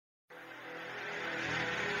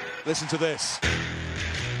Listen to this.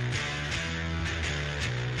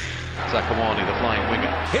 Zakuani, the flying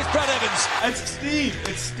winger. Here's Brad Evans. It's Steve.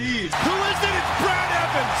 Who is it? It's Brad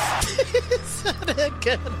Evans. It's not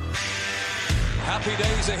again. Happy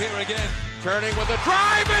days are here again. Turning with a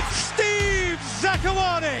drive. It's Steve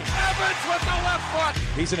Zakuani. Evans with the left foot.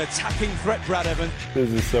 He's an attacking threat, Brad Evans.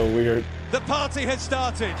 This is so weird. The party has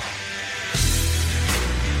started.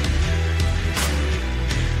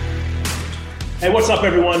 Hey, what's up,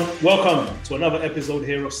 everyone? Welcome to another episode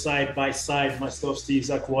here of Side by Side. Myself, Steve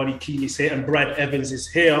Zakuani, Keely's here, and Brad Evans is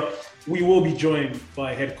here. We will be joined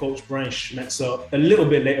by head coach Brian Schmetzer a little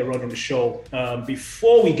bit later on in the show.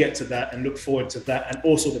 Before we get to that and look forward to that, and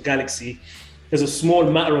also the Galaxy, there's a small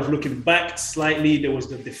matter of looking back slightly. There was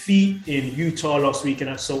the defeat in Utah last weekend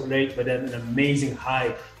at Salt Lake, but then an amazing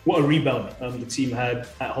high. What a rebound the team had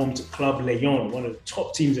at home to Club Leon, one of the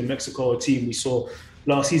top teams in Mexico, a team we saw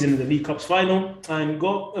last season in the League Cup's final, and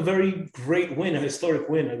got a very great win, a historic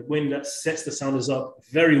win, a win that sets the Sounders up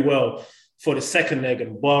very well for the second leg,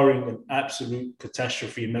 and barring an absolute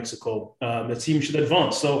catastrophe in Mexico, the team should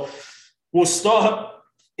advance. So we'll start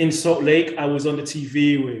in Salt Lake. I was on the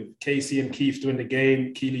TV with Casey and Keith during the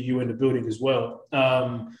game. Keely, you were in the building as well.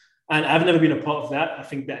 And I've never been a part of that. I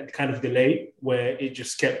think that kind of delay where it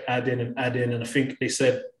just kept adding. And I think they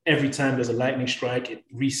said every time there's a lightning strike, it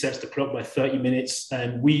resets the clock by 30 minutes.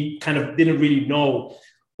 And we kind of didn't really know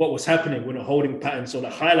what was happening with a holding pattern. So the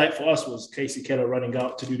highlight for us was Casey Keller running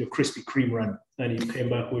out to do the Krispy Kreme run. And he came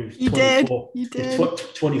back with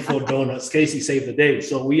 24 donuts. Casey saved the day.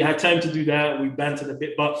 So we had time to do that. We bantered a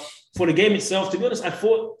bit. But for the game itself, to be honest, I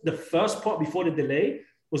thought the first part before the delay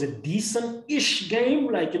was a decent-ish game.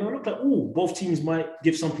 Like, looked like, both teams might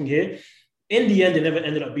give something here. In the end, it never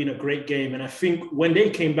ended up being a great game. And I think when they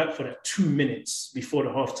came back for that 2 minutes before the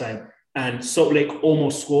halftime and Salt Lake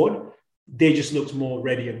almost scored, they just looked more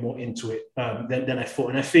ready and more into it than I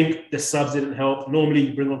thought. And I think the subs didn't help. Normally,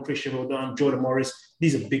 you bring on Christian Roldan, Jordan Morris.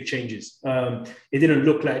 These are big changes. It didn't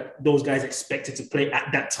look like those guys expected to play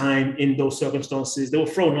at that time in those circumstances. They were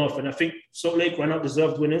thrown off. And I think Salt Lake ran out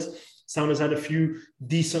deserved winners. Sounders had a few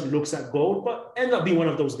decent looks at goal, but ended up being one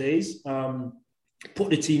of those days.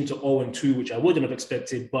 Put the team to 0-2, which I wouldn't have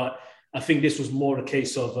expected, but I think this was more a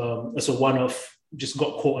case of as a one-off, just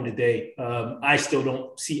got caught on the day. I still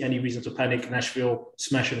don't see any reason to panic. Nashville,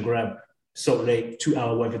 smash and grab. Salt Lake,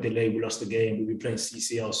 2-hour weather delay. We lost the game. We'll be playing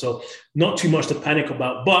CCL. So not too much to panic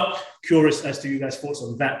about, but curious as to you guys' thoughts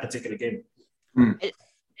on that particular game.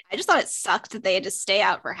 I just thought it sucked that they had to stay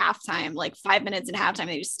out for halftime, like 5 minutes in halftime.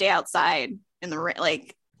 They just stay outside in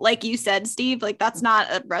the like you said, Steve, like that's not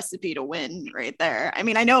a recipe to win right there. I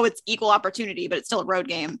mean, I know it's equal opportunity, but it's still a road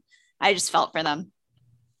game. I just felt for them.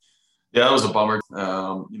 Yeah, that was a bummer.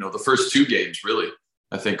 The first two games really,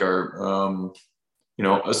 I think are,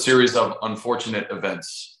 a series of unfortunate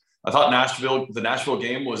events. I thought the Nashville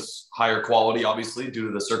game was higher quality, obviously, due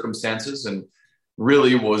to the circumstances, and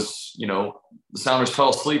really was, the Sounders fell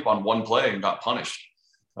asleep on one play and got punished.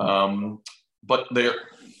 But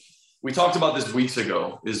we talked about this weeks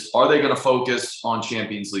ago, are they going to focus on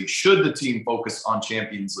Champions League? Should the team focus on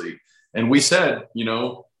Champions League? And we said,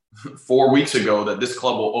 4 weeks ago that this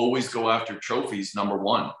club will always go after trophies, number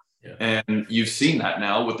one. Yeah. And you've seen that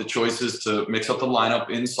now with the choices to mix up the lineup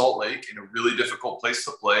in Salt Lake in a really difficult place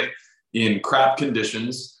to play in crap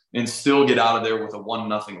conditions and still get out of there with a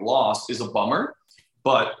 1-0 loss is a bummer.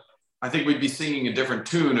 But I think we'd be singing a different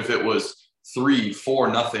tune if it was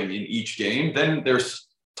 3-4-0 in each game. Then there's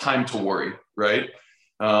time to worry, right?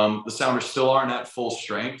 The Sounders still aren't at full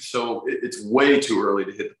strength, so it's way too early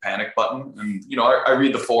to hit the panic button. And, I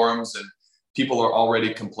read the forums and people are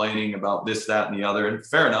already complaining about this, that, and the other, and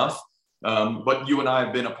fair enough. But you and I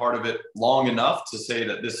have been a part of it long enough to say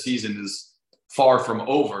that this season is far from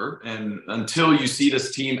over. And until you see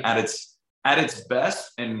this team at its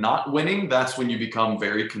best and not winning, that's when you become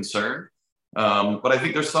very concerned. But I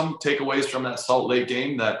think there's some takeaways from that Salt Lake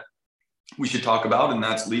game that we should talk about, and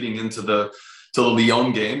that's leading into the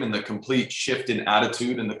Leon game and the complete shift in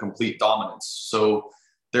attitude and the complete dominance. So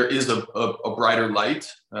there is a brighter light,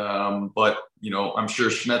 but I'm sure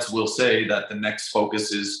Schmetz will say that the next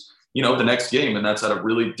focus is the next game, and that's at a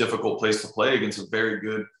really difficult place to play against a very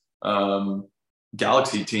good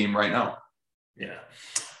Galaxy team right now. Yeah.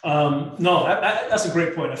 No, that's a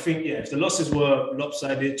great point. I think, if the losses were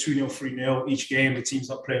lopsided, 2-0, 3-0 each game, the team's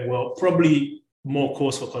not playing well, probably more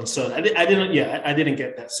cause for concern. I didn't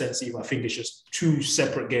get that sense either. I think it's just two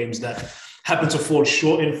separate games that happen to fall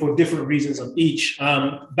short in for different reasons on each.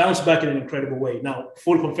 Bounced back in an incredible way. Now,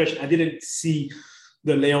 full confession, I didn't see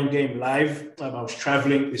the Leon game live. I was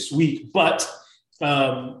traveling this week, but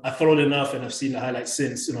I followed enough and I've seen the highlights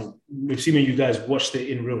since. We've seen when you guys watched it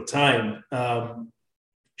in real time.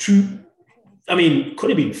 Could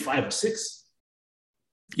it be 5 or 6?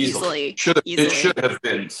 Easily. It should have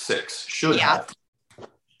been 6. Should have.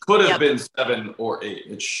 Could have been 7 or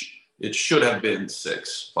 8. It should have been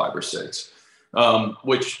 6, 5 or 6,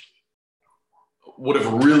 which would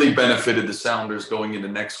have really benefited the Sounders going into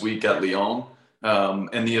next week at Lyon,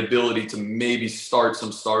 and the ability to maybe start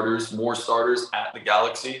more starters at the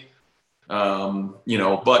Galaxy. But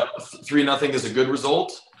 3-0 is a good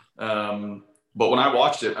result. But when I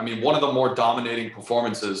watched it, one of the more dominating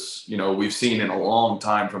performances, we've seen in a long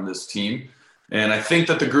time from this team. And I think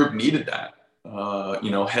that the group needed that,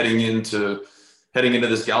 heading into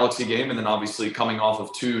this Galaxy game, and then obviously coming off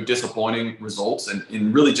of 2 disappointing results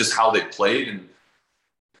and really just how they played, and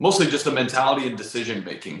mostly just the mentality and decision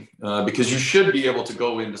making, because you should be able to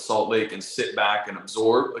go into Salt Lake and sit back and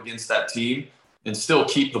absorb against that team and still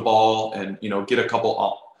keep the ball and, get a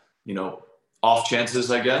couple off chances,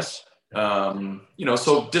 I guess.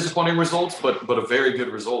 So disappointing results, but a very good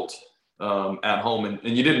result at home.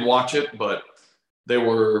 And you didn't watch it, but they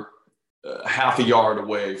were half a yard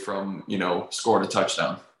away from, scoring a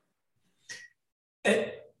touchdown. Do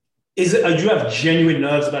you have genuine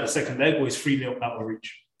nerves about the second leg, or is 3-0 out of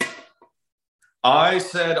reach? I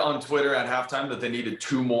said on Twitter at halftime that they needed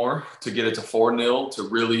 2 more to get it to 4-0 to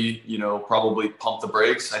really, probably pump the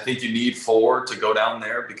brakes. I think you need 4 to go down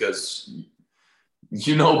there because,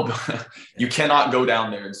 you cannot go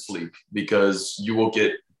down there and sleep because you will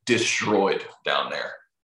get destroyed down there.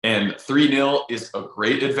 And 3-0 is a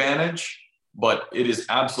great advantage, but it is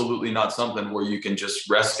absolutely not something where you can just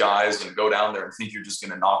rest guys and go down there and think you're just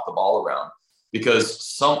going to knock the ball around.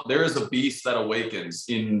 Because there is a beast that awakens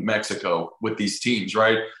in Mexico with these teams,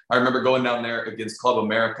 right? I remember going down there against Club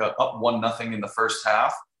America, up 1-0 in the first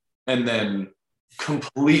half, and then a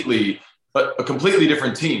completely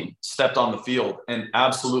different team stepped on the field and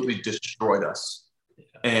absolutely destroyed us.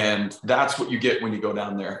 And that's what you get when you go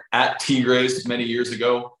down there. At Tigres many years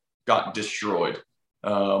ago, got destroyed.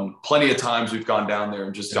 Plenty of times we've gone down there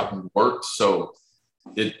and just gotten worked. So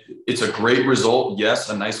it's a great result. Yes,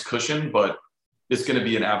 a nice cushion, but it's going to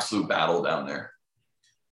be an absolute battle down there.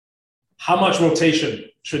 How much rotation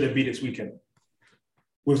should there be this weekend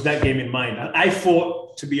with that game in mind? I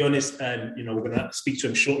thought, to be honest, and we're going to speak to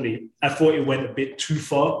him shortly, I thought it went a bit too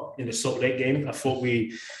far in the Salt Lake game. I thought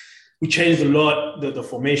we changed a lot, the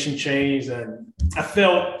formation changed, and I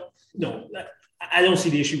felt, I don't see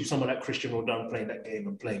the issue with someone like Cristian Roldan playing that game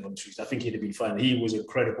and playing on Tuesday. I think he'd be fine. He was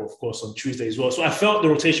incredible, of course, on Tuesday as well. So I felt the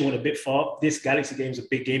rotation went a bit far. This Galaxy game is a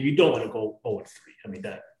big game. You don't want to go 0-3.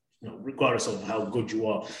 That, regardless of how good you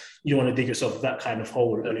are, you don't want to dig yourself that kind of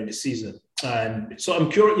hole early in the season. And so I'm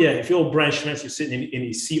curious, if you're Brian Schmetzer, you're sitting in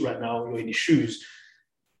his seat right now, you're in his shoes.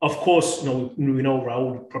 Of course, we know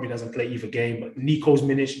Raul probably doesn't play either game, but Nico's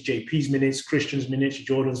minutes, JP's minutes, Christian's minutes,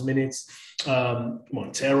 Jordan's minutes,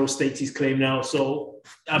 Montero states his claim now. So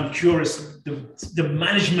I'm curious, the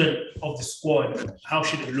management of the squad, how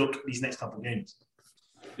should it look these next couple of games?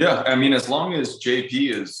 Yeah, as long as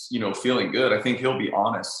JP is, feeling good, I think he'll be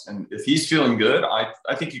honest. And if he's feeling good,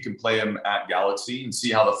 I think you can play him at Galaxy and see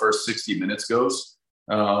how the first 60 minutes goes.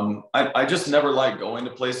 I just never like going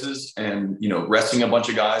to places and, resting a bunch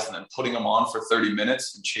of guys and then putting them on for 30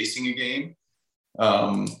 minutes and chasing a game.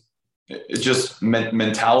 It's just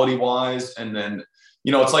mentality wise. And then,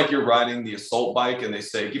 it's like you're riding the assault bike and they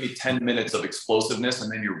say, give me 10 minutes of explosiveness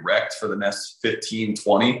and then you're wrecked for the next 15,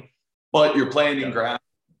 20, but you're playing in grass,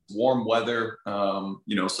 warm weather,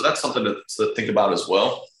 so that's something to think about as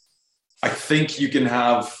well. I think you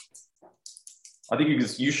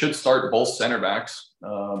should start both center backs,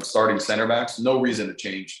 starting center backs. No reason to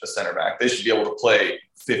change a center back. They should be able to play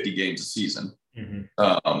 50 games a season. Mm-hmm.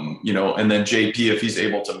 And then JP, if he's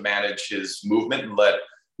able to manage his movement and let,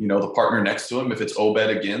 the partner next to him, if it's Obed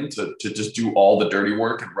again, to just do all the dirty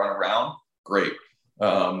work and run around, great.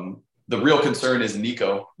 The real concern is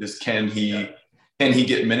Nico. Can he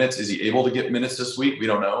get minutes? Is he able to get minutes this week? We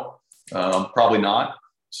don't know. Probably not.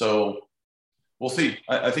 So we'll see.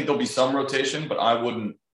 I think there'll be some rotation, but I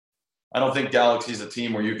don't think Galaxy's a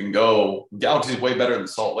team where you can go. Galaxy's way better than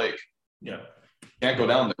Salt Lake. Yeah. Can't go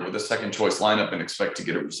down there with a second choice lineup and expect to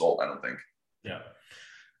get a result, I don't think. Yeah.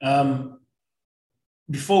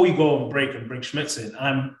 Before we go on break and bring Schmetzer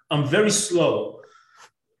in, I'm very slow,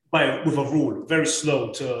 with a rule, very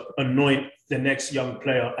slow to anoint the next young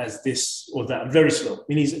player as this or that. I'm very slow.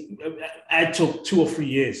 I took 2 or 3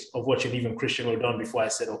 years of watching even Cristian Roldan before I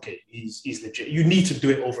said, okay, he's legit. You need to do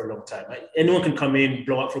it over a long time. Anyone can come in,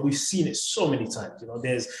 blow up. We've seen it so many times.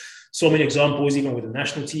 There's so many examples, even with the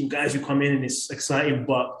national team, guys who come in and it's exciting,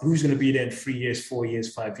 but who's going to be there in 3 years, 4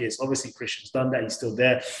 years, 5 years? Obviously, Christian's done that. He's still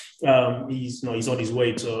there. He's on his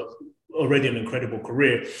way to already an incredible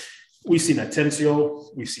career. We've seen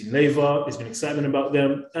Atencio, we've seen Leva. There's been excitement about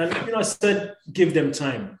them. And, I said, give them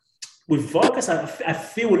time. With Vargas, I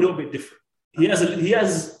feel a little bit different.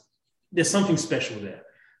 There's something special there.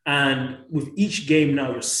 And with each game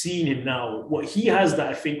now, you're seeing him now. What he has that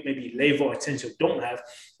I think maybe Leva or Atencio don't have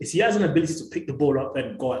is he has an ability to pick the ball up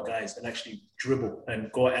and go at guys and actually dribble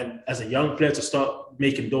and go. And as a young player to start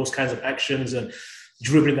making those kinds of actions and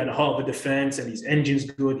dribbling at the heart of the defense, and his engine's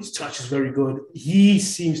good, his touch is very good. He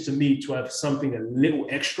seems to me to have something a little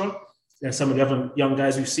extra than some of the other young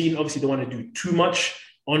guys we've seen. Obviously, don't want to do too much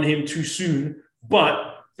on him too soon,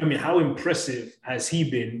 but I mean, how impressive has he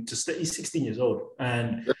been to stay? He's 16 years old.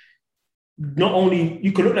 And not only,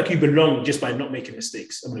 you can look like you belong just by not making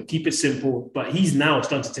mistakes. I'm going to keep it simple, but he's now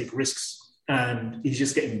starting to take risks and he's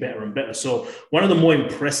just getting better and better. So one of the more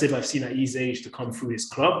impressive I've seen at his age to come through his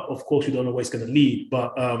club. Of course, we don't know where he's going to lead,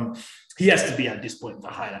 but he has to be at this point the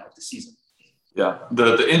highlight of the season. Yeah.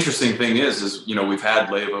 The interesting thing is, we've had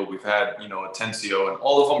Leva, we've had, Atencio, and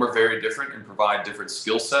all of them are very different and provide different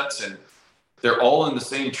skill sets. And they're all in the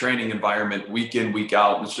same training environment week in, week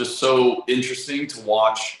out. It's just so interesting to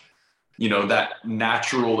watch, that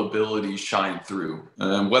natural ability shine through.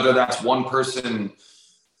 Whether that's one person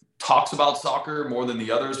talks about soccer more than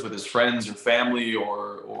the others with his friends or family,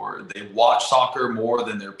 or they watch soccer more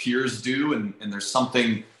than their peers do. And there's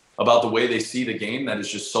something about the way they see the game that is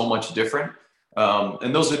just so much different.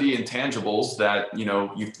 And those are the intangibles that,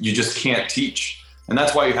 you just can't teach. And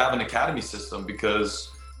that's why you have an academy system,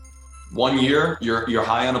 because 1 year you're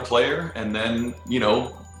high on a player, and then,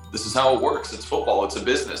 this is how it works. It's football. It's a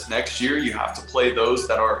business. Next year you have to play those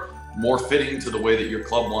that are more fitting to the way that your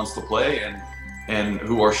club wants to play and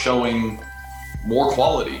who are showing more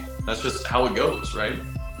quality. That's just how it goes, right?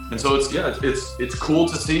 And so it's cool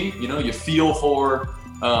to see. You feel for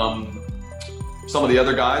some of the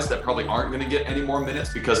other guys that probably aren't going to get any more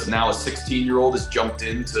minutes because now a 16-year-old has jumped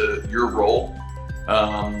into your role.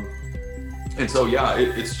 And so,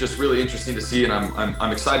 it's just really interesting to see, and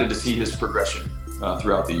I'm excited to see his progression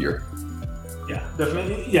throughout the year. Yeah,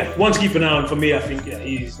 definitely. Yeah, one to keep an eye on for me. I think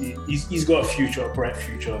he's got a future, a bright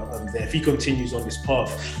future there if he continues on this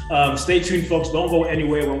path. Stay tuned, folks. Don't go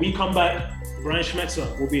anywhere. When we come back, Brian Schmetzer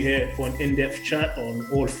will be here for an in-depth chat on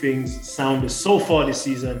all things Sounders so far this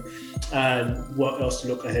season and what else to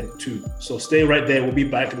look ahead to. So stay right there. We'll be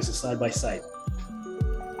back. This is Side by Side.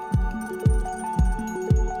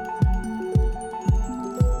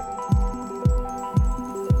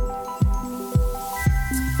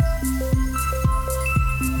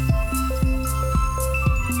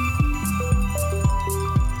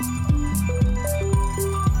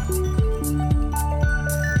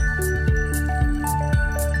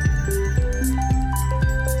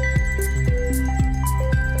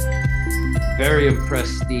 Very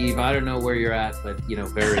impressed, Steve. I don't know where you're at, but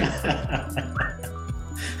very impressed.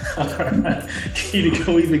 All right. Can you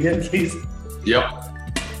go even again, please? Yep.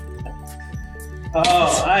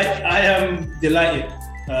 I am delighted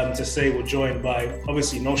to say we're joined by,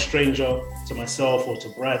 obviously, no stranger to myself or to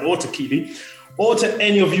Brad or to Keely or to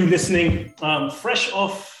any of you listening. Fresh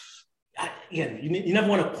off, again, you never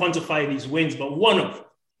want to quantify these wins, but one of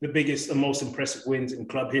the biggest and most impressive wins in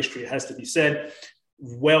club history, it has to be said.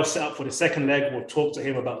 Well set up for the second leg. We'll talk to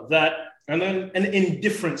him about that. And then an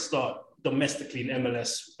indifferent start domestically in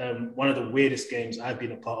MLS. One of the weirdest games I've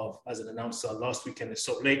been a part of as an announcer last weekend in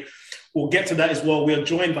Salt Lake. We'll get to that as well. We are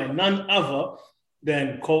joined by none other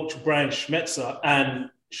than Coach Brian Schmetzer. And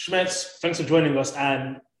Schmetz, thanks for joining us.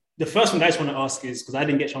 And the first thing I just want to ask is, because I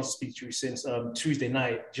didn't get a chance to speak to you since Tuesday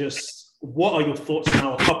night, just what are your thoughts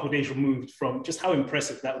now, a couple of days removed from just how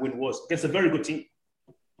impressive that win was against a very good team?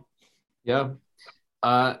 Yeah.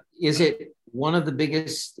 Is it one of the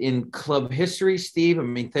biggest in club history, Steve? I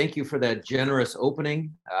mean, thank you for that generous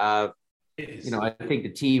opening. I think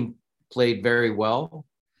the team played very well,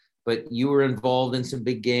 but you were involved in some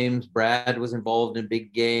big games. Brad was involved in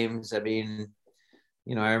big games. I mean,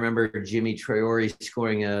 I remember Jimmy Traore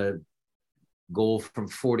scoring a goal from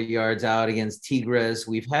 40 yards out against Tigres.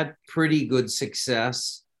 We've had pretty good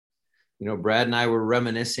success. Brad and I were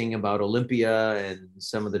reminiscing about Olympia and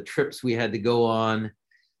some of the trips we had to go on.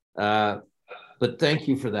 But thank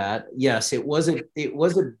you for that. Yes, it was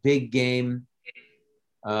a big game,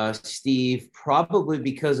 Steve, probably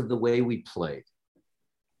because of the way we played.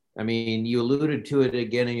 I mean, you alluded to it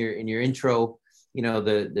again in your intro.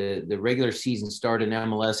 The regular season start in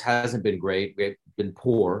MLS hasn't been great. We've been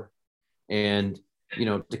poor. And,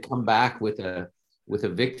 to come back with a with a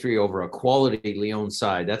victory over a quality Lyon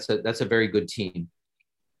side. That's a very good team.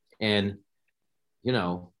 And,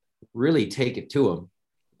 really take it to them.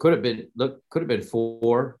 Could have been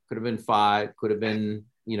 4, could have been 5, could have been,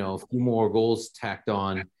 a few more goals tacked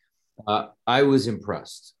on. I was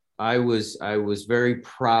impressed. I was very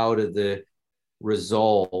proud of the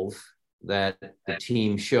resolve that the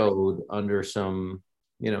team showed under some,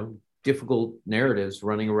 difficult narratives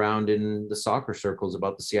running around in the soccer circles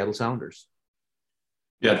about the Seattle Sounders.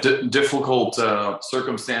 Yeah, difficult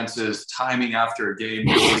circumstances, timing after a game,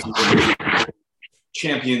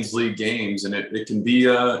 Champions League games, and it can be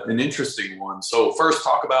an interesting one. So first,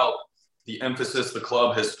 talk about the emphasis the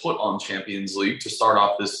club has put on Champions League to start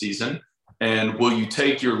off this season. And will you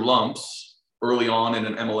take your lumps early on in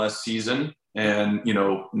an MLS season and,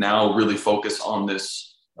 now really focus on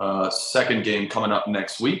this second game coming up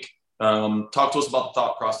next week? Talk to us about the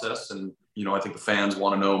thought process. And, I think the fans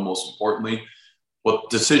want to know, most importantly, what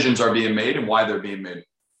decisions are being made and why they're being made.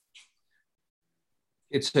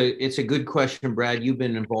 It's a good question, Brad. You've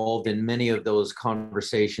been involved in many of those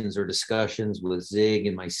conversations or discussions with Zig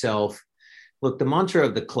and myself. Look, the mantra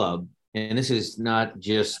of the club, and this is not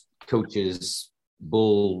just coaches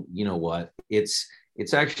bull, it's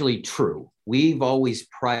actually true. We've always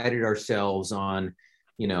prided ourselves on,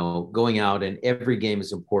 going out, and every game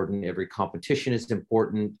is important. Every competition is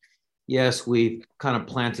important. Yes, we've kind of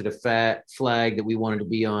planted a flag that we wanted to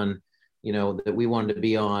be on,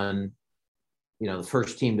 the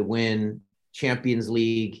first team to win Champions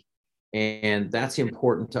League, and that's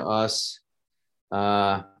important to us.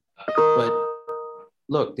 But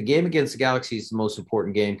look, the game against the Galaxy is the most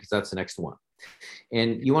important game because that's the next one.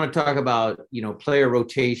 And you want to talk about, player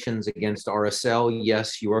rotations against RSL.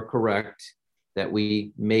 Yes, you are correct that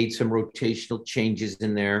we made some rotational changes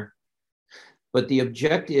in there. But the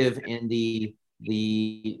objective and the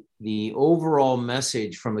overall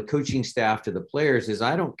message from the coaching staff to the players is,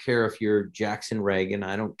 I don't care if you're Jackson Reagan.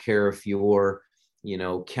 I don't care if you're,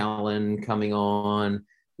 Callan coming on.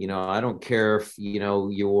 I don't care if,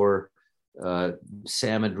 you're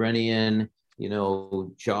Sam Adrenian,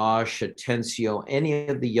 Josh Atencio, any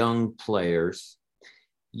of the young players.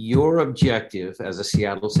 Your objective as a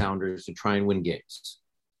Seattle Sounder is to try and win games.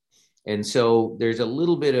 And so there's a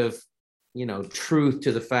little bit of, truth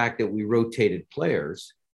to the fact that we rotated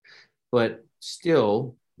players, but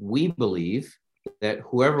still we believe that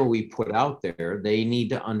whoever we put out there, they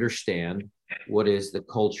need to understand what is the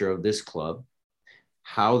culture of this club,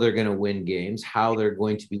 how they're going to win games, how they're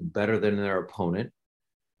going to be better than their opponent.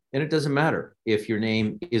 And it doesn't matter if your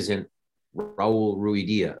name isn't Raul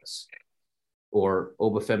Ruidiaz or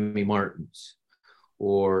Obafemi Martins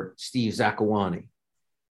or Steve Zakuani.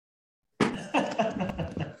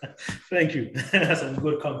 Thank you. That's some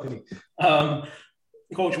good company.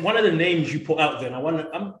 Coach, one of the names you put out there,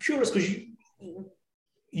 I'm curious because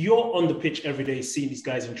you're on the pitch every day, seeing these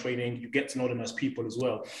guys in training, you get to know them as people as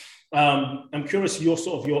well. I'm curious your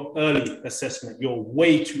early assessment, your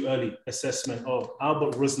way too early assessment of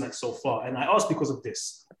Albert Rusnak so far. And I ask because of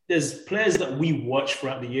this. There's players that we watch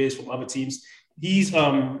throughout the years from other teams. He's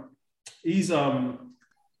always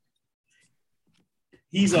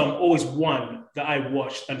one that I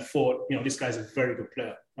watched and thought, this guy's a very good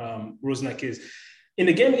player. Rusnak is. In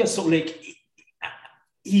the game against Salt Lake,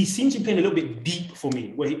 he seems to be playing a little bit deep for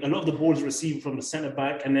me, where a lot of the balls received from the centre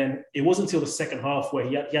back. And then it wasn't until the second half where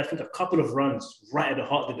he had I think, a couple of runs right at the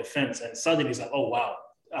heart of the defense. And suddenly he's like, oh, wow,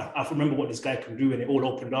 I remember what this guy can do. And it all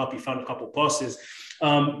opened up. He found a couple of passes.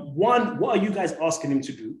 One, what are you guys asking him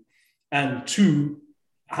to do? And two,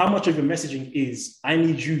 how much of your messaging is, I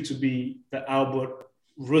need you to be the Albert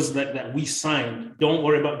Rusnak that we signed. Don't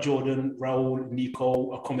worry about Jordan, Raul,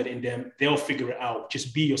 Nico, accommodating them. They'll figure it out.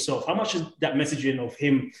 Just be yourself. How much is that messaging of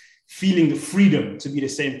him feeling the freedom to be the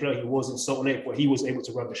same player he was in Salt Lake, where he was able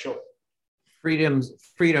to run the show?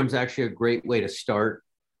 Freedom's actually a great way to start.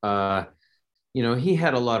 He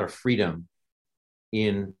had a lot of freedom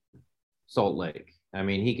in Salt Lake. I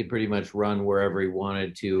mean, he could pretty much run wherever he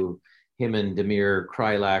wanted to. Him and Damir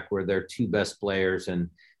Kreilach were their two best players,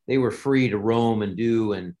 and they were free to roam and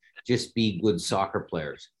do and just be good soccer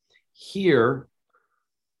players. Here,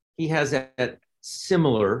 he has that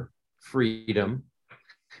similar freedom,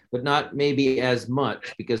 but not maybe as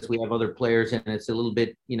much because we have other players and it's a little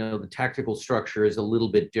bit, the tactical structure is a little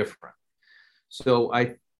bit different. So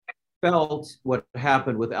I felt what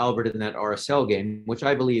happened with Albert in that RSL game, which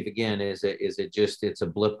I believe, again, it's a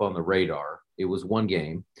blip on the radar. It was one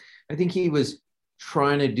game. I think he was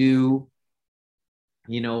trying to do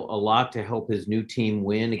a lot to help his new team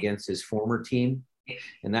win against his former team.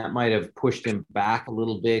 And that might have pushed him back a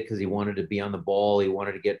little bit because he wanted to be on the ball. He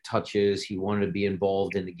wanted to get touches. He wanted to be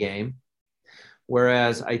involved in the game.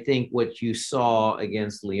 Whereas I think what you saw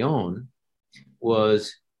against Lyon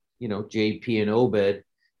was, JP and Obed,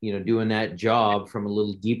 doing that job from a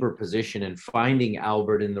little deeper position and finding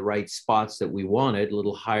Albert in the right spots that we wanted, a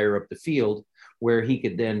little higher up the field, where he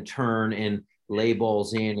could then turn and lay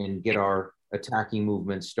balls in and get our attacking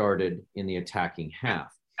movement started in the attacking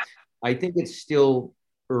half. I think it's still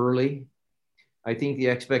early. I think the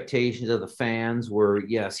expectations of the fans were,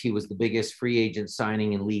 yes, he was the biggest free agent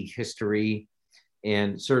signing in league history.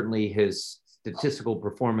 And certainly his statistical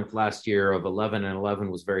performance last year of 11-11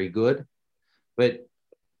 was very good. But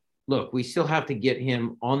look, we still have to get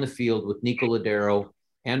him on the field with Nico Lodeiro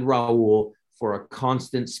and Raul for a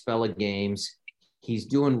constant spell of games. He's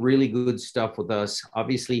doing really good stuff with us.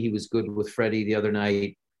 Obviously, he was good with Freddie the other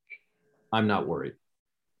night. I'm not worried.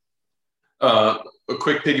 A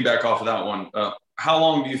quick piggyback off of that one. How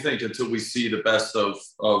long do you think until we see the best of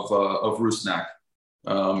Rusnak?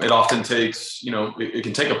 It often takes, it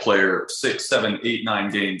can take a player 6, 7, 8,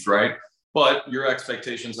 9 games, right? But your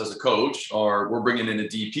expectations as a coach are we're bringing in a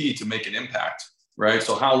DP to make an impact, right?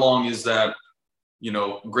 So how long is that,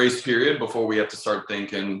 grace period before we have to start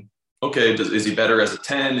thinking, okay, is he better as a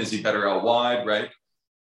 10? Is he better out wide, right?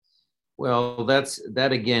 Well,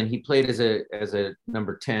 that again, he played as a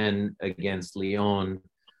number 10 against Lyon.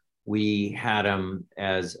 We had him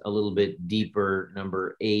as a little bit deeper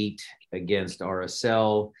number 8 against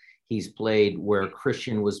RSL. He's played where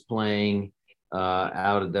Christian was playing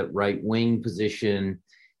out of that right wing position.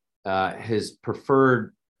 His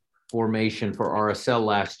preferred formation for RSL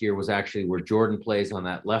last year was actually where Jordan plays on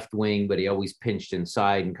that left wing, but he always pinched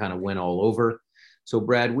inside and kind of went all over. So,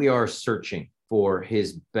 Brad, we are searching for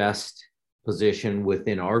his best position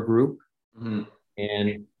within our group. Mm-hmm.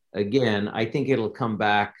 And again, I think it'll come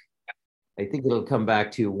back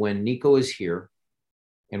to when Nico is here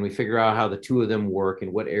and we figure out how the two of them work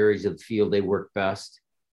and what areas of the field they work best.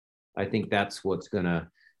 I think that's what's going to,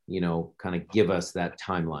 kind of give us that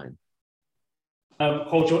timeline.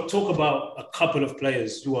 Coach, talk about a couple of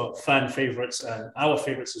players who are fan favorites and our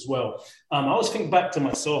favorites as well. I always think back to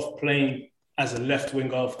myself playing as a left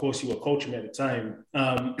winger. Of course, you were coaching me at the time.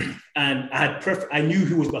 And I knew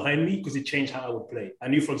who was behind me because it changed how I would play. I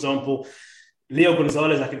knew, for example, Leo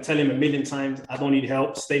Gonzalez, I can tell him a million times, I don't need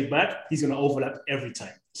help, stay back. He's going to overlap every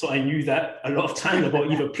time. So I knew that a lot of times about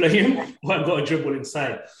either play him or I've got to dribble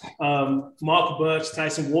inside. Mark Birch,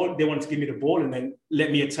 Tyson Ward, they wanted to give me the ball and then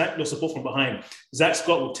let me attack, no support from behind. Zach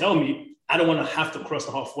Scott would tell me, I don't want to have to cross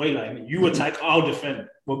the halfway line. You attack, I'll defend.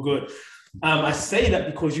 We're good. I say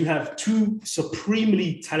that because you have two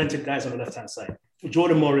supremely talented guys on the left-hand side,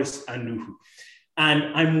 Jordan Morris and Nuhu. And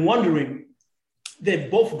I'm wondering,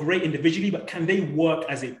 they're both great individually, but can they work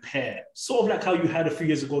as a pair? Sort of like how you had a few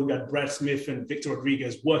years ago, you had Brad Smith and Victor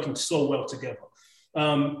Rodriguez working so well together.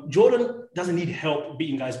 Jordan doesn't need help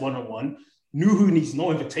beating guys one-on-one. Nuhu needs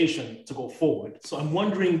no invitation to go forward. So I'm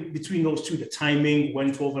wondering between those two, the timing,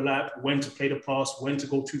 when to overlap, when to play the pass, when to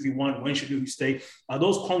go 2v1, when should Nuhu stay? Are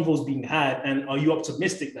those convos being had? And are you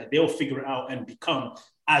optimistic that they'll figure it out and become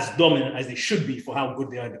as dominant as they should be for how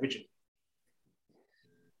good they are individually?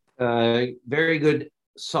 Very good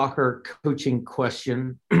soccer coaching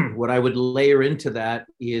question. What I would layer into that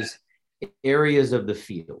is areas of the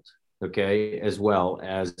field, okay, as well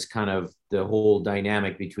as kind of the whole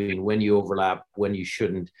dynamic between when you overlap, when you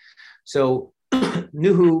shouldn't. So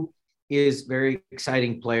Nuhu is a very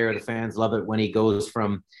exciting player. The fans love it when he goes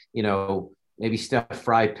from, maybe Steph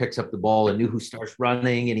Fry picks up the ball and Nuhu starts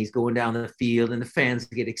running and he's going down the field and the fans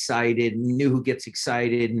get excited and Nuhu gets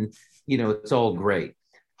excited and, it's all great.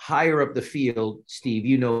 Higher up the field,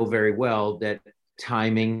 Steve, very well that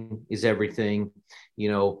timing is everything.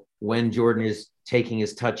 When Jordan is taking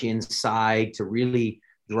his touch inside to really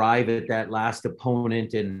drive at that last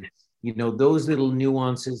opponent and, those little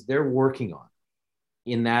nuances they're working on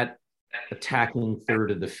in that attacking third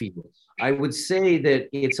of the field. I would say that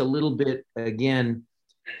it's a little bit, again,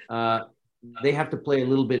 they have to play a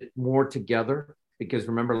little bit more together. Because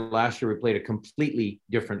remember, last year we played a completely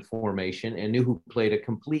different formation and Nuhu played a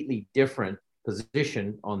completely different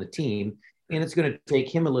position on the team. And it's going to take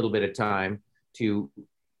him a little bit of time to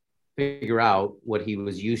figure out what he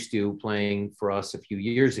was used to playing for us a few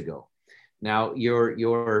years ago. Now,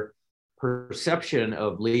 your perception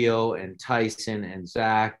of Leo and Tyson and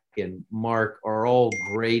Zach and Mark are all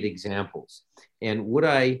great examples. And would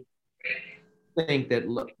I think that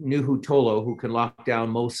Nuhu Tolo, who can lock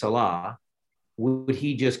down Mo Salah, would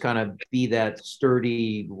he just kind of be that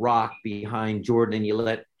sturdy rock behind Jordan and you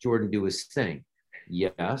let Jordan do his thing?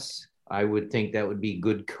 Yes, I would think that would be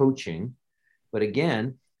good coaching. But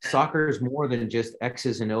again, soccer is more than just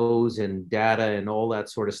X's and O's and data and all that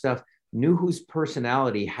sort of stuff. Nuhu's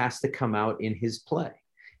personality has to come out in his play.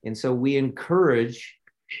 And so we encourage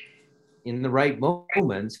in the right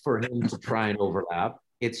moments for him to try and overlap.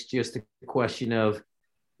 It's just a question of,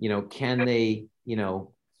 can they,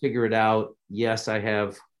 figure it out? Yes, I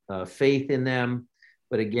have faith in them.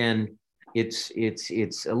 But again, it's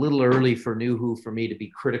a little early for Nuhu for me to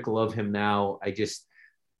be critical of him now. I just,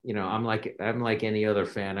 I'm like any other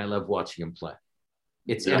fan. I love watching him play.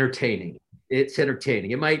 It's entertaining. It's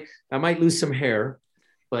entertaining. I might lose some hair,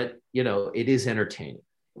 but it is entertaining.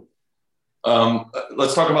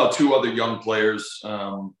 Let's talk about two other young players,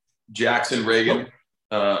 Jackson Ragen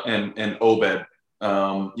and Obed.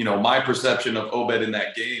 My perception of Obed in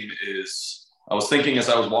that game is, I was thinking as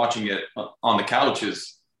I was watching it on the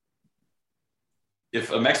couches,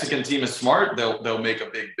 if a Mexican team is smart, they'll make a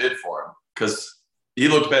big bid for him because he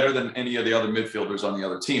looked better than any of the other midfielders on the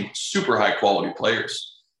other team. Super high quality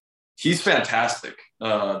players. He's fantastic.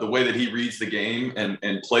 The way that he reads the game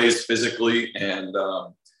and plays physically, and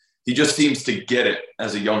he just seems to get it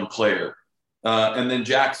as a young player. And then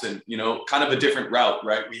Jackson, kind of a different route,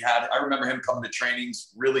 right? I remember him coming to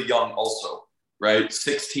trainings really young also, right?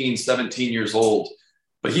 16, 17 years old.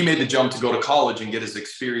 But he made the jump to go to college and get his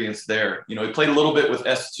experience there. He played a little bit with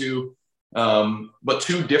S2, but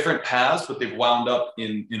two different paths, but they've wound up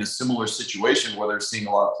in a similar situation where they're seeing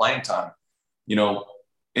a lot of playing time.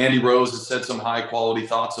 Andy Rose has said some high quality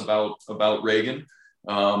thoughts about Ragen.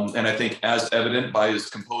 And I think as evident by his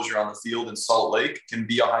composure on the field in Salt Lake, can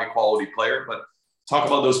be a high quality player. But talk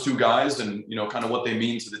about those two guys and, kind of what they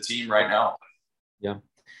mean to the team right now. Yeah.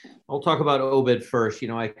 I'll talk about Obed first.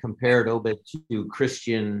 I compared Obed to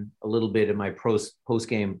Christian a little bit in my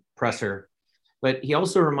post-game presser, but he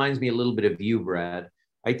also reminds me a little bit of you, Brad.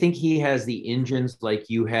 I think he has the engines like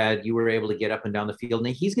you had. You were able to get up and down the field,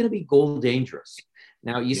 and he's going to be goal dangerous.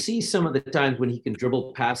 Now, you see some of the times when he can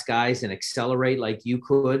dribble past guys and accelerate like you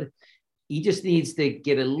could. He just needs to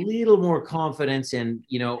get a little more confidence. And,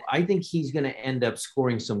 I think he's going to end up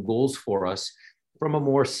scoring some goals for us from a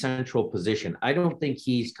more central position. I don't think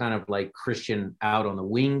he's kind of like Christian out on the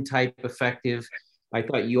wing type effective. I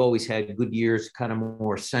thought you always had good years, kind of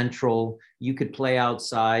more central. You could play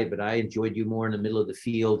outside, but I enjoyed you more in the middle of the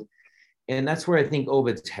field. And that's where I think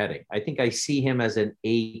Obed's heading. I think I see him as an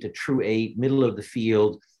 8, a true 8, middle of the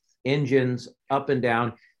field, engines up and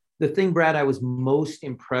down. The thing, Brad, I was most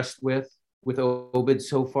impressed with Obed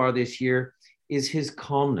so far this year is his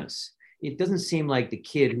calmness. It doesn't seem like the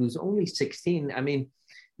kid who's only 16. I mean,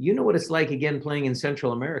 you know what it's like, again, playing in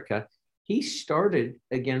Central America. He started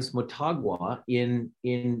against Motagua in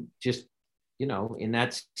just, in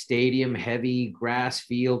that stadium, heavy grass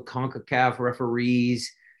field, CONCACAF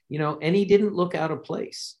referees, and he didn't look out of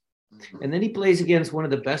place. And then he plays against one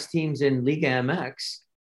of the best teams in Liga MX,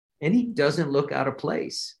 and he doesn't look out of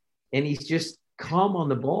place. And he's just calm on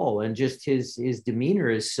the ball, and just his demeanor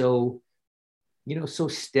is so, so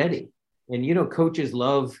steady. And, coaches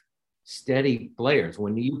love steady players.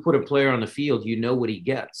 When you put a player on the field, you know what he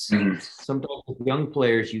gets. Mm-hmm. Sometimes with young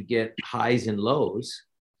players, you get highs and lows.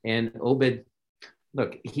 And Obed,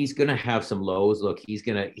 look, he's going to have some lows. Look, he's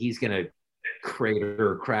going to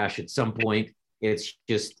crater or crash at some point. It's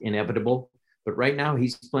just inevitable. But right now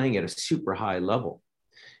he's playing at a super high level.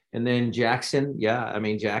 And then Jackson,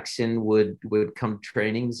 Jackson would come to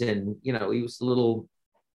trainings, and, he was a little,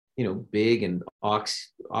 big and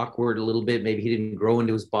awkward a little bit. Maybe he didn't grow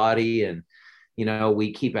into his body. And,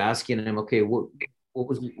 we keep asking him, okay, what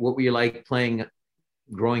were you like playing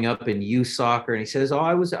growing up in youth soccer? And he says,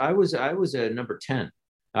 I was a number 10.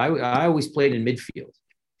 I always played in midfield.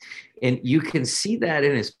 And you can see that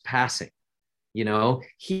in his passing.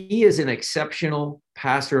 He is an exceptional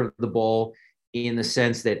passer of the ball in the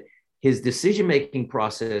sense that his decision-making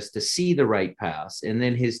process to see the right pass, and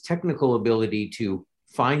then his technical ability to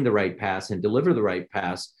find the right pass and deliver the right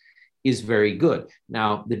pass is very good.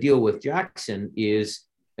 Now, the deal with Jackson is,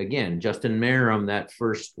 again, Justin Meram, that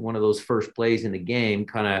one of those first plays in the game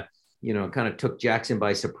kind of took Jackson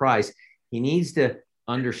by surprise. He needs to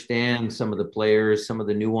understand some of the players, some of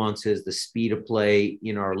the nuances, the speed of play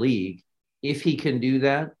in our league. If he can do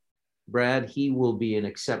that, Brad, he will be an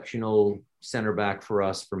exceptional center back for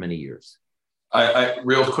us for many years. I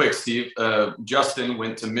real quick, Steve, Justin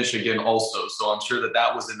went to Michigan also. So I'm sure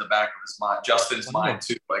that was in the back of his mind, Justin's mind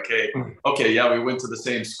too. Like, hey, okay, yeah, we went to the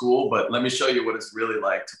same school, but let me show you what it's really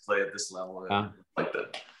like to play at this level. Like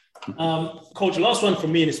that. Coach, last one for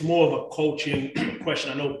me, and it's more of a coaching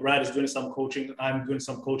question. I know Brad is doing some coaching. I'm doing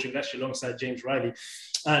some coaching actually alongside James Riley.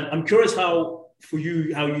 And I'm curious how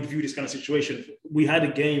you'd view this kind of situation. We had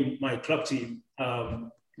a game, my club team,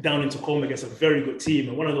 down in Tacoma against a very good team.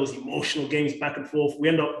 And one of those emotional games back and forth, we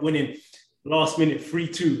end up winning last minute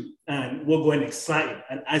 3-2, and we're going excited.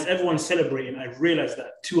 And as everyone's celebrating, I realized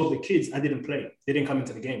that two of the kids, I didn't play. They didn't come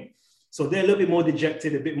into the game. So they're a little bit more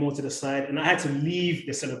dejected, a bit more to the side. And I had to leave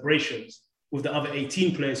the celebrations with the other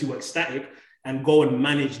 18 players who were ecstatic and go and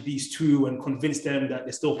manage these two and convince them that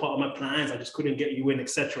they're still part of my plans. I just couldn't get you in,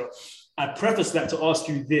 etc. I preface that to ask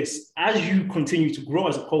you this: as you continue to grow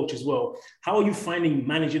as a coach as well, how are you finding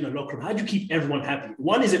managing a locker room? How do you keep everyone happy?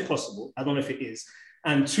 One, is it possible? I don't know if it is.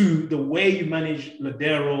 And two, the way you manage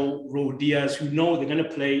Ladero, Raul Diaz, who know they're going to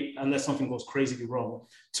play unless something goes crazily wrong,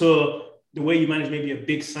 to the way you manage maybe a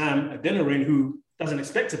Big Sam Adeniran, who doesn't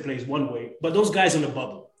expect to play, is one way. But those guys on the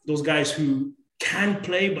bubble, those guys who can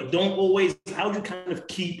play but don't always, how do you kind of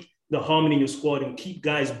keep the harmony in your squad and keep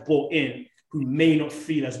guys bought in who may not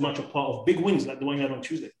feel as much a part of big wins like the one you had on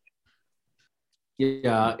Tuesday?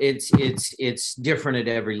 Yeah, it's different at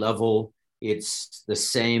every level. It's the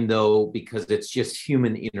same though, because it's just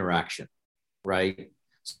human interaction, right?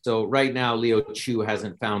 So right now, Leo Chu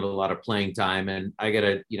hasn't found a lot of playing time, and I got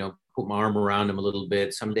to, put my arm around him a little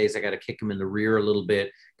bit. Some days I got to kick him in the rear a little bit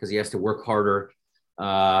because he has to work harder.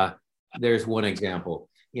 There's one example.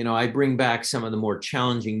 I bring back some of the more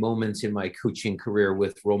challenging moments in my coaching career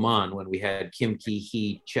with Roman, when we had Kim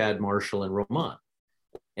Ki-hee, Chad Marshall, and Roman.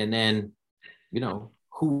 And then,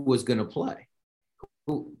 who was going to play?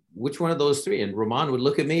 Which one of those three? And Roman would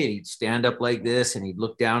look at me and he'd stand up like this and he'd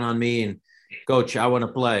look down on me and, Coach, I want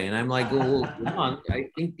to play. And I'm like, well, Roman, I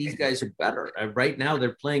think these guys are better. Right now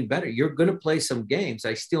they're playing better. You're going to play some games.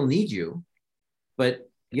 I still need you. But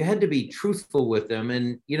you had to be truthful with them.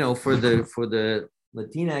 And, for the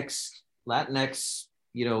Latinx,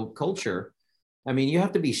 culture, I mean, you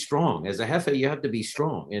have to be strong. As a Jefe, you have to be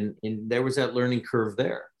strong. And there was that learning curve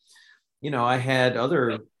there. I had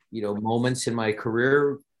other, moments in my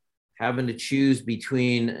career having to choose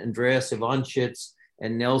between Andreas Ivancic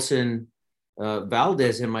and Nelson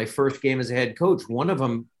Valdez in my first game as a head coach. One of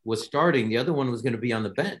them was starting. The other one was going to be on the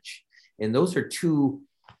bench. And those are two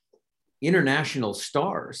international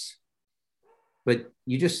stars. But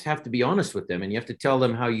you just have to be honest with them, and you have to tell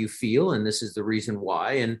them how you feel. And this is the reason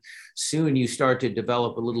why. And soon you start to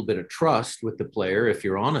develop a little bit of trust with the player. If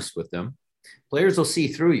you're honest with them, players will see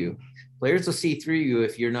through you. Players will see through you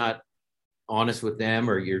if you're not honest with them,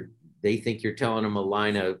 or they think you're telling them a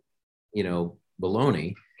line of,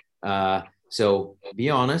 baloney. So be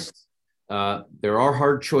honest. There are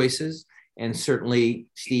hard choices. And certainly,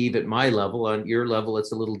 Steve, at my level, on your level,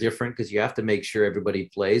 it's a little different because you have to make sure everybody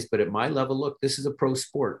plays. But at my level, look, this is a pro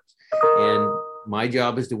sport. And my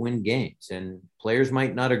job is to win games. And players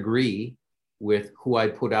might not agree with who I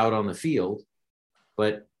put out on the field,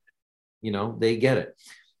 but, they get it.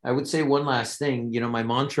 I would say one last thing, my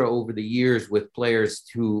mantra over the years with players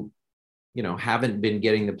who, haven't been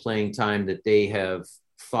getting the playing time that they have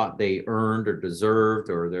thought they earned or deserved,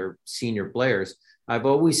 or they're senior players, I've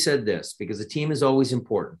always said this, because the team is always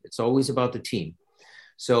important. It's always about the team.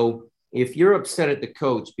 So if you're upset at the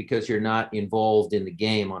coach because you're not involved in the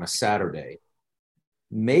game on a Saturday,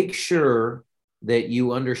 make sure that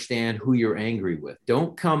you understand who you're angry with.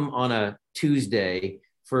 Don't come on a Tuesday,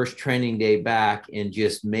 first training day back, and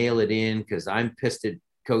just mail it in because I'm pissed at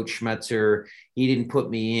Coach Schmetzer. He didn't put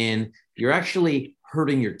me in. You're actually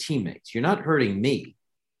hurting your teammates. You're not hurting me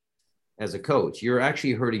as a coach. You're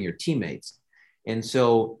actually hurting your teammates. And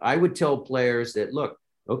so I would tell players that, look,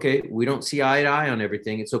 okay, we don't see eye to eye on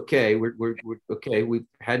everything. It's okay. We're okay. We've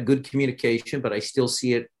had good communication, but I still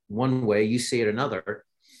see it one way. You see it another.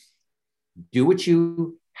 Do what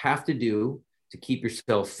you have to do to keep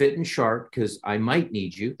yourself fit and sharp, because I might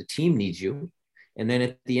need you. The team needs you. And then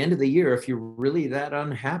at the end of the year, if you're really that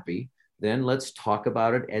unhappy, then let's talk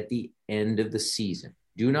about it at the end of the season.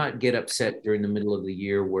 Do not get upset during the middle of the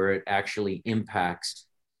year where it actually impacts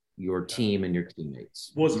your team and your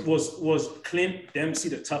teammates. Was Clint Dempsey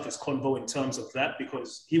the toughest convo in terms of that?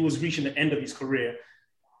 Because he was reaching the end of his career.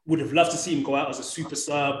 Would have loved to see him go out as a super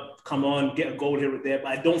sub, come on, get a goal here or there. But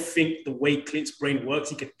I don't think the way Clint's brain works,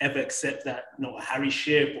 he could ever accept that, Harry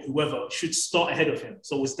Shipp or whoever should start ahead of him.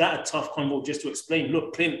 So was that a tough convo just to explain,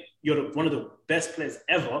 look, Clint, you're one of the best players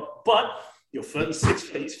ever, but you're 36,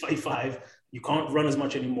 35. You can't run as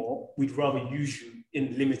much anymore. We'd rather use you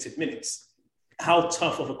in limited minutes. How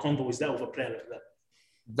tough of a combo is that with a player like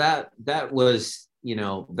that? That was,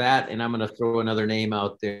 that, and I'm going to throw another name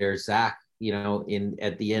out there, Zach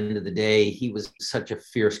at the end of the day, he was such a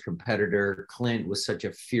fierce competitor. Clint was such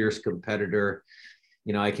a fierce competitor.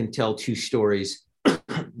 I can tell two stories.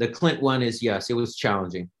 The Clint one is, yes, it was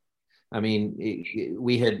challenging. I mean,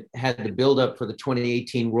 we had the build up for the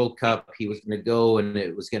 2018 World Cup. He was going to go, and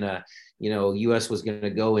it was going to, U.S. was going to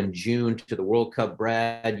go in June to the World Cup.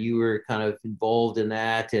 Brad, you were kind of involved in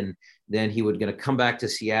that. And then he was going to come back to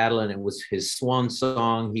Seattle, and it was his swan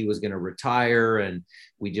song. He was going to retire, and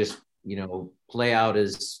we just, play out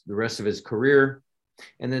the rest of his career.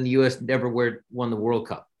 And then the U.S. never won the World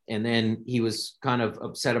Cup. And then he was kind of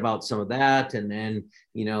upset about some of that. And then,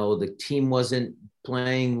 the team wasn't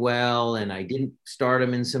playing well, and I didn't start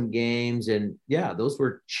him in some games. And yeah, those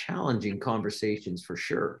were challenging conversations for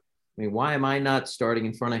sure. I mean, why am I not starting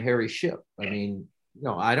in front of Harry Shipp? I mean,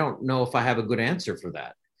 I don't know if I have a good answer for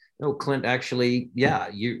that. No, Clint, actually, yeah,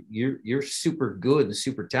 you're super good and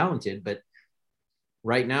super talented, but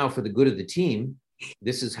right now, for the good of the team,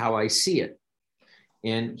 this is how I see it.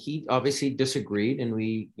 And he obviously disagreed, and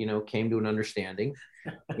we, came to an understanding.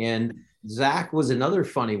 And Zach was another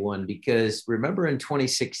funny one, because remember in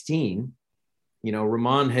 2016,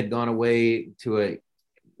 Ramon had gone away to a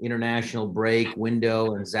international break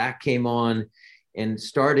window, and Zach came on and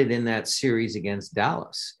started in that series against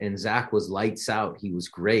Dallas. And Zach was lights out. He was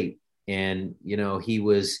great. And, he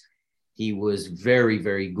was very,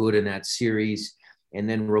 very good in that series. And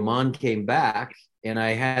then Ramon came back, and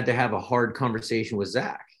I had to have a hard conversation with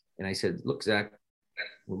Zach. And I said, look, Zach,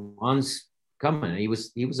 Ramon's coming. He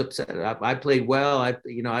was upset. I played well. I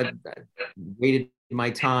waited my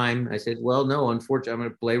time. I said, well, no, unfortunately, I'm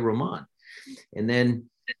going to play Ramon. And then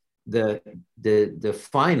the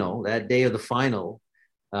final, that day of the final,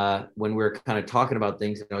 when we were kind of talking about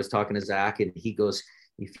things, and I was talking to Zach, and he goes,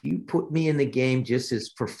 if you put me in the game just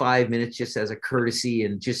as for 5 minutes, just as a courtesy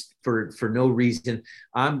and just for no reason,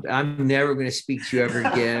 I'm never going to speak to you ever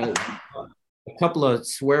again. A couple of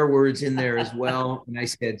swear words in there as well. And I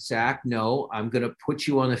said, Zach, no, I'm going to put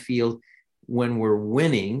you on the field when we're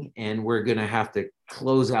winning, and we're going to have to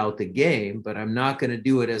close out the game, but I'm not going to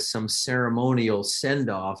do it as some ceremonial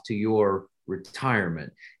send-off to your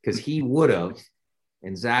retirement, because he would have,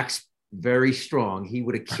 and Zach's very strong, he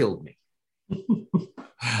would have killed me.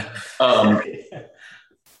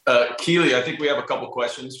 Keely, I think we have a couple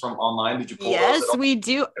questions from online. Did you pull those? Yes, we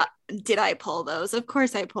do. Did I pull those? Of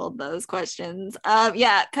course I pulled those questions.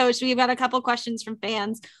 Yeah, Coach, we've got a couple questions from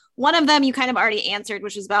fans. One of them you kind of already answered,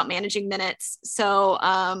 which was about managing minutes. So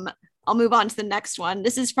I'll move on to the next one.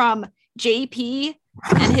 This is from JP,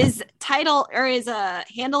 and his title or his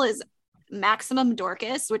handle is Maximum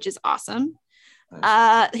Dorcas, which is awesome.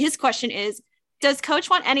 His question is, does Coach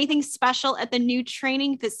want anything special at the new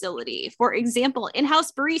training facility? For example,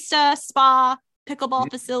 in-house barista, spa, pickleball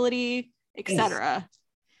facility, etc.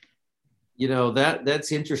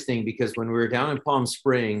 That's interesting, because when we were down in Palm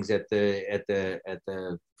Springs at the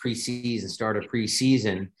preseason, start of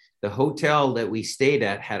preseason, the hotel that we stayed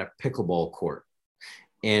at had a pickleball court.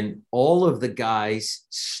 And all of the guys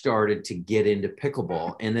started to get into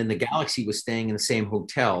pickleball. And then the Galaxy was staying in the same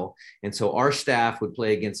hotel. And so our staff would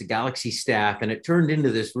play against the Galaxy staff. And it turned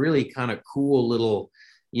into this really kind of cool little,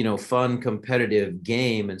 fun, competitive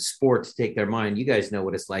game and sport to take their mind. You guys know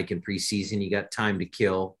what it's like in preseason. You got time to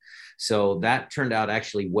kill. So that turned out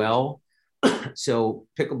actually well. So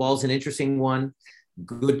pickleball is an interesting one.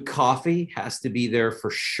 Good coffee has to be there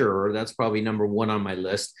for sure. That's probably number one on my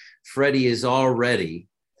list. Freddie is already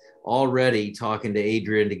talking to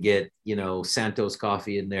Adrian to get, Santos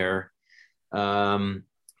coffee in there.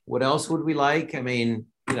 What else would we like? I mean,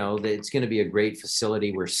 it's going to be a great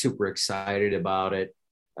facility. We're super excited about it.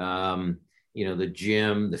 The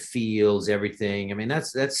gym, the fields, everything. I mean,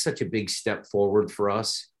 that's such a big step forward for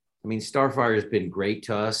us. I mean, Starfire has been great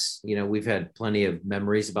to us. We've had plenty of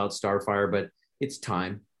memories about Starfire, but it's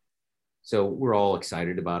time. So we're all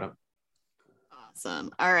excited about it.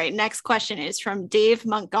 Awesome. All right. Next question is from Dave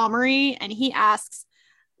Montgomery. And he asks,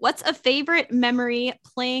 what's a favorite memory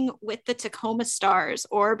playing with the Tacoma Stars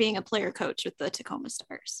or being a player coach with the Tacoma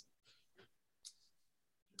Stars?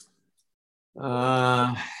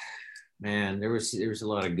 Man, there was a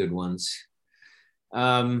lot of good ones.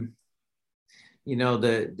 The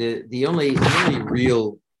only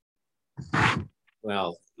real,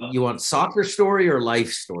 well, you want soccer story or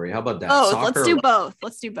life story? How about that? Let's do both.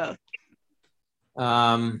 Let's do both.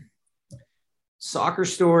 Soccer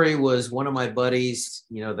story was one of my buddies,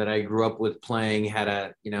 that I grew up with playing, had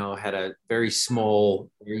a very small,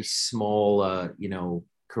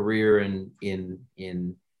 career in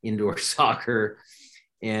indoor soccer.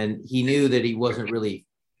 And he knew that he wasn't really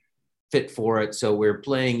fit for it. So we're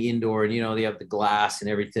playing indoor, and, they have the glass and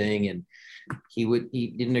everything. And he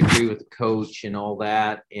didn't agree with the coach and all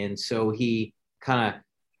that. And so he kind of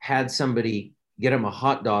had somebody get him a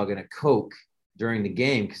hot dog and a Coke during the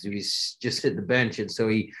game because he was just sitting the bench. And so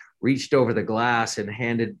he reached over the glass and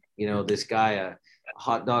handed, this guy a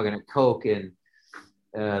hot dog and a Coke. And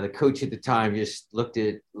the coach at the time just looked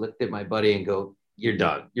at my buddy and go, "You're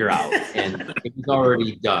done. You're out." And it was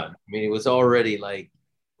already done. I mean, it was already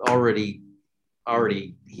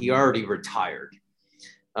he already retired.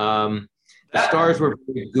 The Stars were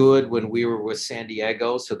pretty good when we were with San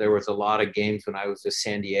Diego. So there was a lot of games when I was with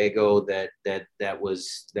San Diego that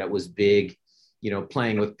was big.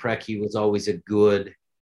 Playing with Preki was always a good,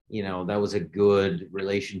 that was a good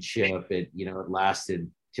relationship. It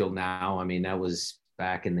lasted till now. I mean, that was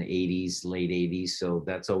back in the 80s, late 80s. So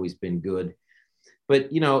that's always been good. But,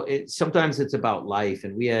 sometimes it's about life.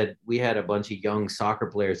 And we had a bunch of young soccer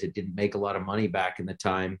players that didn't make a lot of money back in the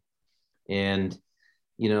time. And,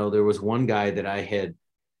 there was one guy that I had,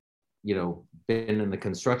 been in the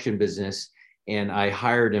construction business, and I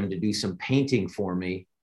hired him to do some painting for me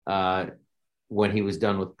when he was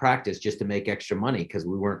done with practice, just to make extra money because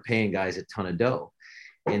we weren't paying guys a ton of dough.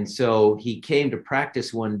 And so he came to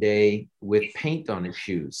practice one day with paint on his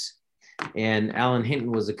shoes. And Alan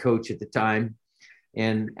Hinton was a coach at the time.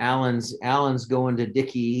 And Alan's going to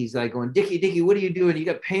Dickie. He's like going, Dickie, what are you doing? You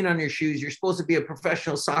got paint on your shoes. You're supposed to be a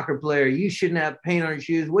professional soccer player. You shouldn't have paint on your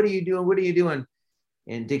shoes. What are you doing? What are you doing?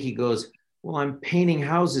 And Dickie goes, "Well, I'm painting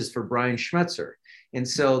houses for Brian Schmetzer." And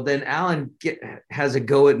so then Alan has a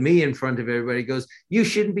go at me in front of everybody. He goes, "You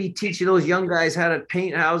shouldn't be teaching those young guys how to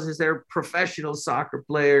paint houses. They're professional soccer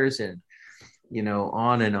players." And,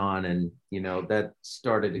 on and on. And, that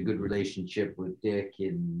started a good relationship with Dick.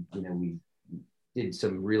 And, we did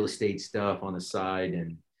some real estate stuff on the side.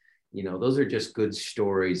 And, those are just good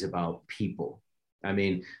stories about people. I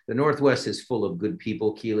mean, the Northwest is full of good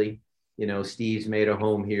people, Keely. Steve's made a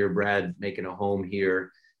home here, Brad making a home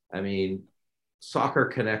here. I mean, soccer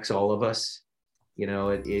connects all of us.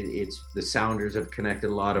 It's the Sounders have connected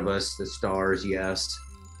a lot of us, the Stars, yes.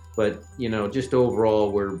 But, just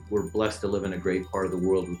overall, we're blessed to live in a great part of the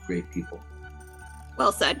world with great people.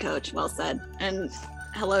 Well said, Coach. Well said. And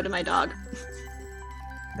hello to my dog.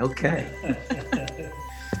 Okay.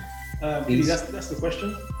 That's the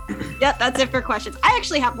question? Yep, that's it for questions. I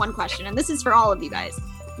actually have one question, and this is for all of you guys.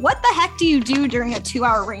 What the heck do you do during a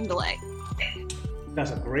 2-hour rain delay?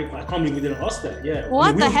 That's a great one. I can't believe we didn't ask that. Yeah.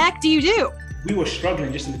 What the heck do you do? We were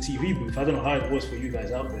struggling just in the TV booth. I don't know how it was for you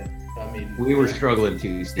guys out there. I mean, we were struggling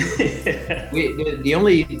too, Steve.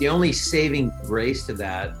 The only saving grace to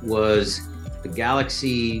that was the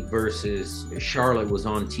Galaxy versus Charlotte was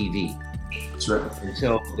on TV. That's right. And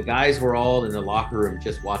so the guys were all in the locker room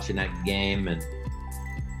just watching that game. And,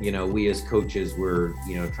 we as coaches were,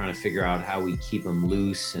 trying to figure out how we keep them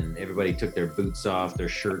loose. And everybody took their boots off, their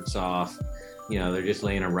shirts off. They're just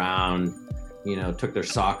laying around, took their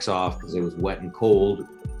socks off because it was wet and cold.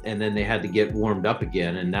 And then they had to get warmed up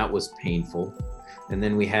again. And that was painful. And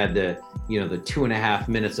then we had the 2.5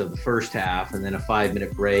 minutes of the first half and then a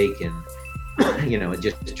 5-minute break. And, it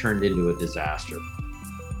just turned into a disaster.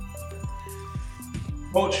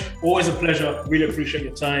 Coach, always a pleasure. Really appreciate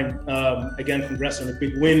your time. Again, congrats on a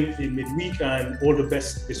big win in midweek and all the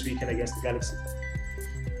best this weekend against the Galaxy.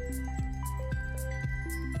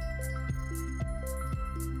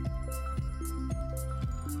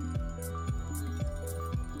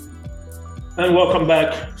 And welcome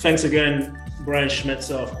back. Thanks again, Brian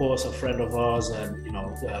Schmetzer, of course, a friend of ours, and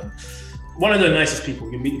one of the nicest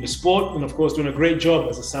people you meet in the sport, and of course, doing a great job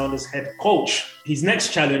as a Sounders head coach. His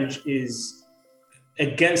next challenge is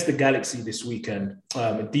against the Galaxy this weekend,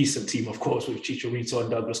 a decent team, of course, with Chicharito and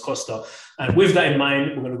Douglas Costa. And with that in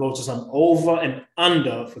mind, we're going to go to some over and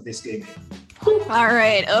under for this game. All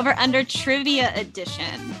right, over under trivia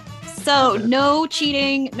edition. So no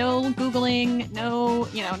cheating, no Googling, no,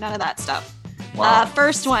 none of that stuff. Wow.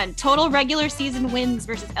 First one, total regular season wins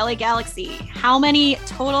versus LA Galaxy. How many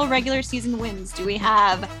total regular season wins do we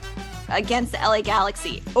have against the LA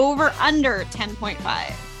Galaxy? Over, under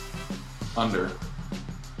 10.5. Under.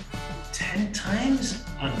 10 times?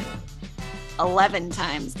 Under. 11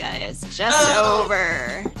 times, guys. Just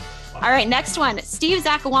over. All right, next one. Steve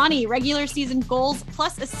Zakuani, regular season goals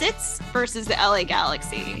plus assists versus the LA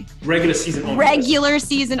Galaxy. Regular season only. Regular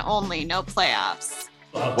season only, no playoffs.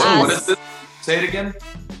 What is this? Say it again.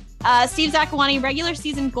 Steve Zakuani, regular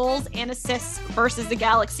season goals and assists versus the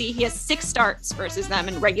Galaxy. He has 6 starts versus them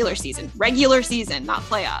in regular season. Regular season, not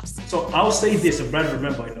playoffs. So I'll say this, and Brad,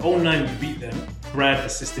 remember, in 2009 we beat them. Brad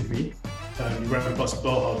assisted me. We ran past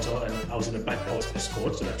Bellhalter, and I was in the back post and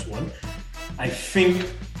scored, so that's one. I think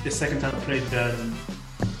the second time I played them,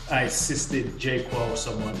 I assisted Jake or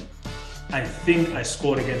someone. I think I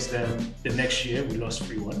scored against them the next year. We lost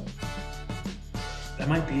 3-1. That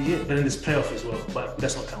might be it. But then there's playoff as well. But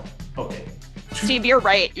that's not count. Okay. Steve, you're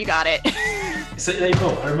right. You got it. So there you go.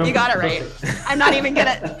 I remember. You got it right. I'm not even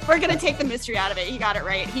we're gonna take the mystery out of it. He got it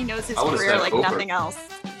right. He knows his career like over. Nothing else.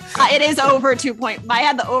 It is over 2 point. I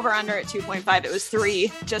had the over under at 2.5. It was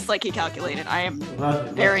 3, just like he calculated. I am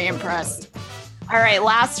very impressed. All right,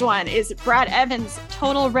 last one is Brad Evans'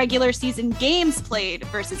 total regular season games played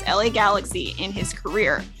versus LA Galaxy in his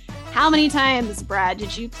career. How many times, Brad,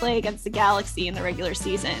 did you play against the Galaxy in the regular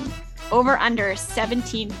season? Over under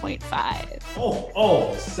 17.5.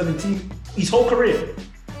 Oh, 17. His whole career.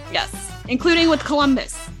 Yes, including with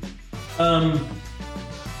Columbus.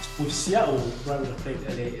 With Seattle, Brad would have played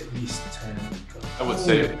LA at least 10. I would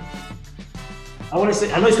say. I want to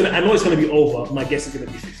say. I know it's gonna be over. My guess is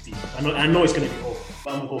gonna be 15. I know it's gonna be over,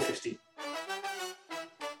 but I'm gonna go 15.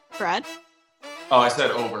 Brad? Oh, I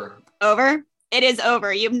said over. Over? It is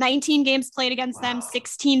over. You have 19 games played against them,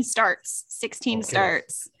 16 starts. 16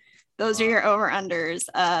 starts. Those are your over-unders.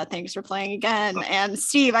 Thanks for playing again. And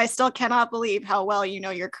Steve, I still cannot believe how well you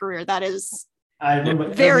know your career. That is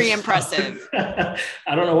very impressive.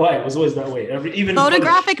 I don't know why. It was always that way. Even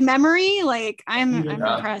photographic memory, like I'm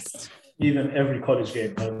impressed. Even every college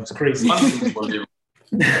game. That was crazy.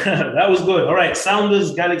 That was good. All right.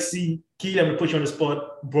 Sounders, Galaxy. Keely, I'm going to put you on the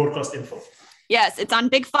spot. Broadcast info. Yes, it's on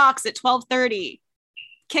Big Fox at 12:30.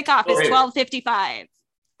 Kickoff is 12:55.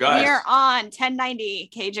 We are on 1090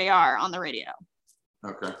 KJR on the radio.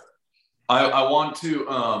 Okay. I want to,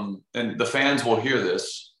 and the fans will hear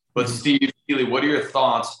this, but Steve, Keely, what are your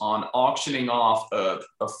thoughts on auctioning off a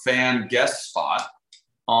fan guest spot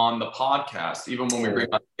on the podcast? Even when we bring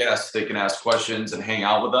on guests, they can ask questions and hang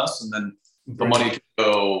out with us, and then the money can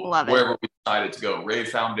go wherever we decided to go, Rave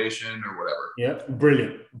Foundation or whatever. Yeah,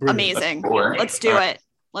 brilliant. Amazing. Let's do it.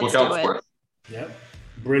 Let's do it. Yeah,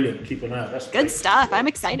 brilliant. Keep an eye out. That's good stuff. I'm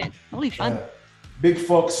excited. It'll be fun. Big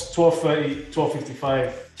Fox, 12:30,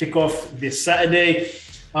 12:55. Kickoff this Saturday.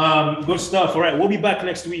 Good stuff. All right, we'll be back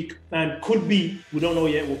next week, and could be, we don't know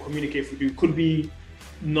yet, we'll communicate if we do, could be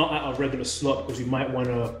not at our regular slot because we might want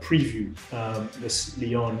to preview this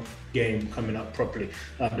Lyon game coming up properly.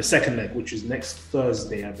 The second leg, which is next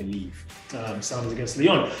Thursday, I believe. Sounders against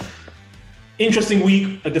Lyon. Interesting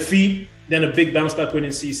week, a defeat, then a big bounce back win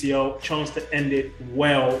in CCL. Chance to end it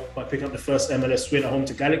well by picking up the first MLS win at home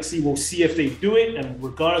to Galaxy. We'll see if they do it, and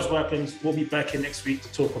regardless of what happens, we'll be back here next week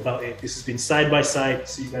to talk about it. This has been Side by Side.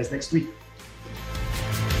 See you guys next week.